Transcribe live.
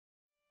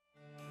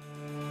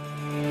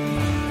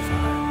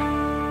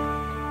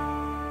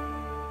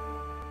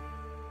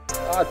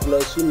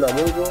Tunaheshimu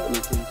Namungo, ni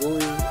timu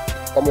nzuri.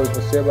 Kama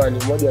ulivyosema,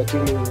 ni moja ya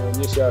timu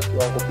inaonyesha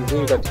kiwango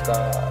kizuri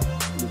katika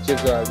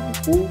michezo ya ligi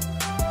kuu.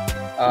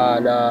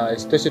 Na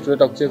especially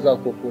tunaenda kucheza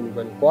kwa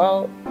nyumbani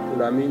kwao.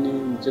 Tunaamini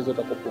mchezo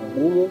utakuwa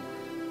mgumu.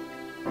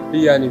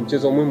 Pia ni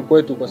mchezo muhimu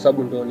kwetu kwa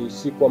sababu ndio ni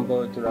siku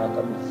ambayo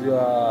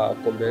tunakabidhiwa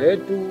kombe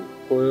letu.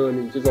 Kwa hiyo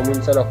ni mchezo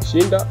muhimu sana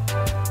kushinda.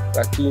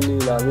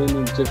 Lakini naamini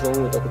mchezo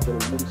huu utakuwa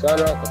mgumu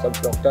sana kwa sababu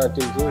tunakutana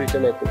timu nzuri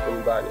tena iko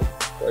nyumbani.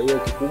 Kwa hiyo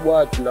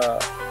kikubwa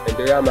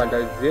tunaendelea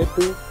maandalizi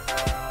yetu.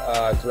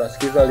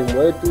 Tunasikiza walimu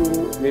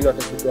wetu, nini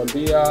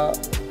watatuambia,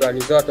 plani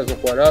zao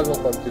watazokuwa nazo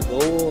kwa mchezo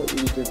huo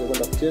ili tuweze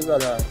kwenda kucheza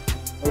na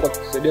Mungu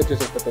atusaidie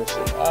tuweze kupata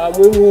ushindi.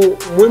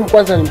 Muhimu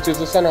kwanza ni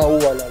mchezo sana huu,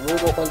 na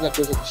Mungu kwanza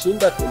tuweze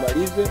kushinda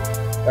tumalize,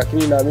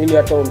 lakini naamini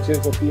hata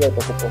mchezo pia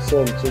utakuwa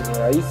sio mchezo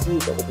rahisi,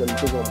 utakuwa ni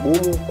mchezo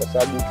mgumu kwa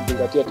sababu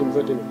ukizingatia timu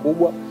zote ni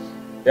kubwa.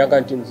 Yanga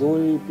ni timu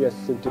nzuri, pia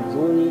sisi ni timu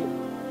nzuri.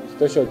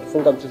 Isitoshe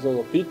tufunga mchezo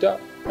uliopita,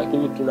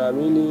 lakini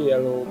tunaamini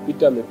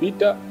yaliyopita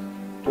yamepita.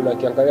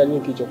 Tunakiangalia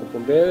nini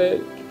kilichokuwa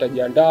mbele,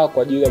 tutajiandaa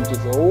kwa ajili ya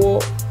mchezo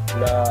huo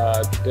na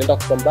tutaenda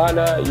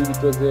kupambana ili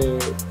tuweze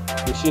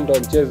kushinda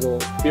mchezo.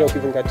 Pia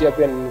ukizingatia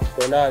pia ni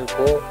finali,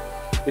 kwa hiyo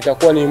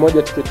itakuwa ni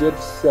moja tiketi yetu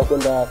sisi ya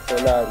kwenda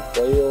finali.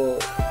 Kwa hiyo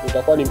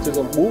itakuwa ni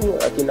mchezo mgumu,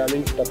 lakini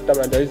naamini tutapata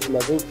maandalizi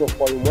mazuri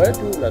kwa walimu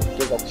wetu na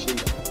tutaweza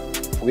kushinda.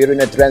 We are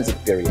in a transit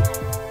period.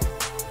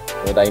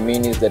 What I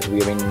mean is that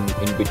we are in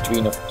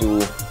between of two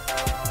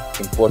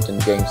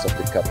important games of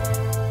the cup.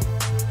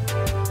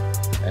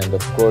 And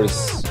of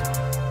course,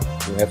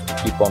 you have to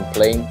keep on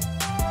playing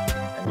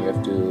and you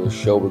have to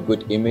show a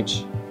good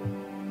image.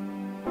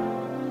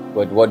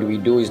 But what we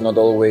do is not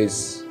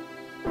always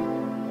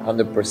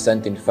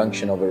 100% in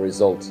function of a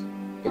result.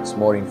 It's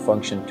more in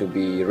function to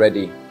be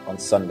ready on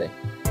Sunday.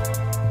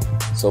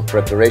 So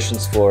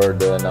preparations for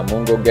the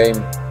Namungo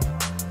game,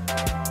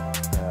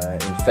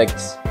 in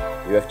fact,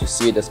 you have to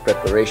see it as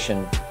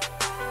preparation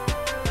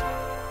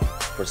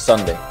for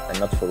Sunday and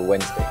not for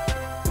Wednesday.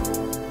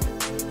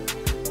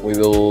 We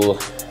will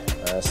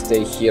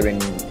stay here in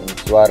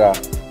Tuara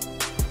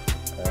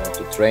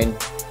to train,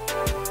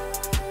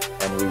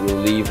 and we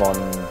will leave on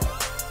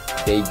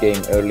day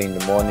game early in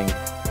the morning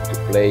to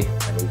play,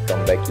 and we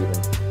come back even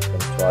from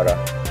Tuara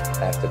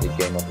after the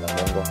game of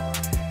Namungo.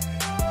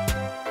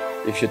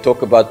 If you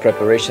talk about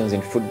preparations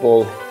in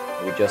football,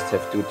 we just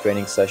have 2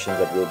 training sessions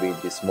that will be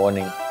this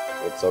morning.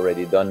 It's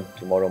already done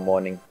tomorrow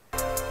morning,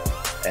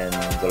 and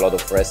a lot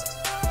of rest.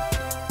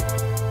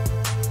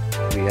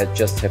 We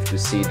just have to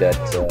see that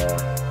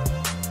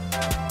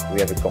we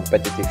have a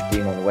competitive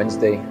team on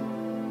Wednesday,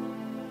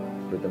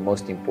 but the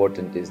most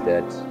important is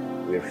that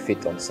we are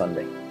fit on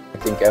Sunday. I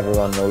think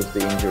everyone knows the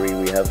injury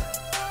we have.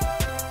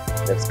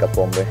 That's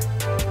Kapombe,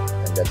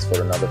 and that's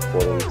for another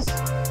 4 weeks.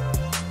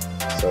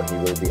 So he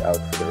will be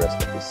out for the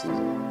rest of the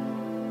season,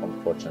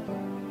 unfortunately.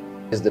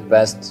 It's the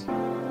past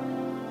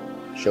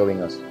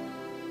showing us.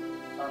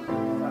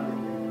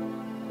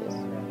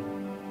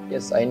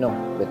 Yes, I know,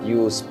 but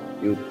you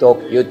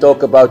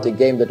talk about a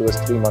game that was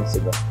 3 months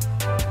ago.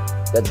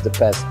 That's the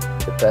past.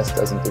 The past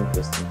doesn't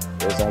interest me.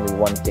 There's only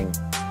one thing,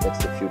 that's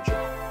the future.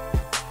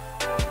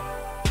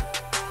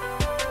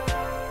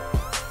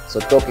 So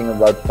talking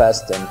about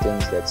past and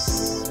things that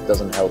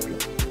doesn't help you,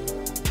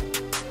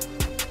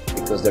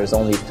 because there's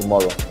only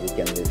tomorrow we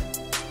can live.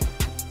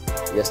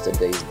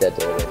 Yesterday is dead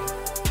already.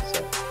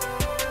 So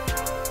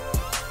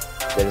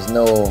there is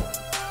no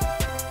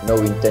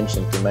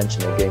intention to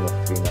mention a game of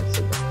 3 months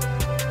ago.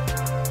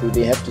 Do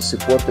they have to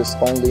support us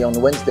only on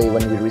Wednesday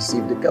when we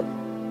receive the cup?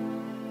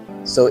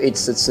 So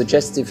it's a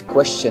suggestive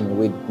question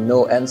with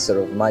no answer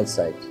of my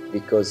side,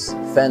 because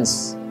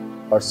fans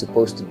are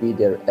supposed to be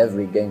there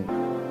every game,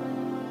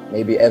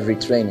 maybe every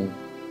training.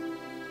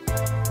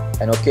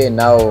 And okay,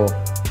 now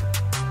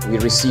we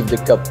receive the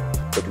cup,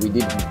 but we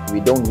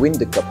don't win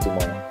the cup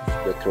tomorrow,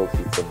 the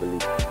trophy for the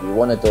league. We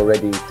won it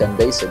already 10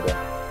 days ago.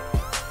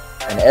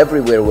 And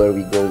everywhere where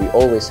we go, we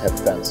always have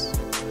fans.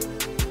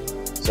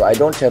 So I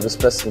don't have a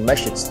special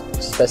message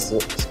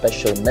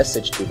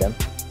to them,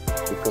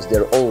 because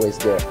they're always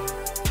there.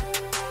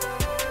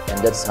 And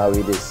that's how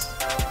it is.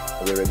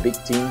 We're a big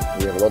team,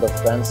 we have a lot of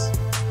fans.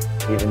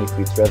 Even if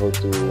we travel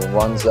to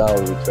Mwanza,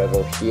 or we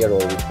travel here,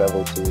 or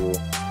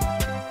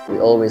we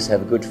always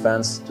have good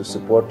fans to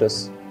support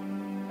us.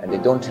 And they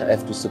don't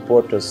have to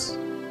support us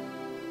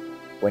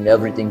when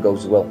everything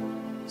goes well.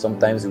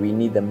 Sometimes we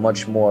need them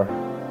much more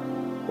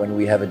when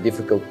we have a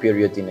difficult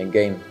period in a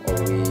game, or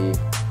we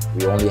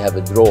only have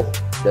a draw.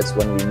 That's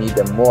when we need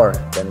them more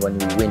than when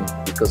we win,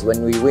 because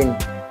when we win,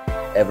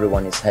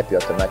 everyone is happy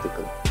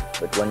automatically.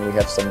 But when we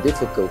have some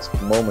difficult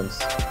moments,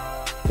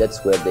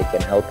 that's where they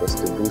can help us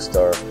to boost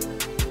our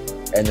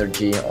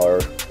energy, our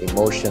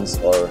emotions,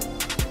 our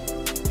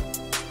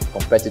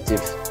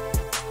competitive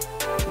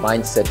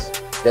mindset.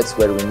 That's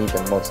where we need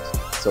them most.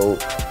 So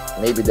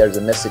maybe there's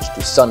a message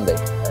to Sunday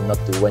and not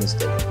to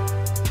Wednesday.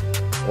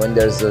 When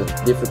there's a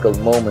difficult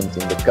moment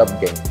in the cup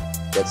game,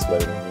 that's where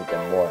we need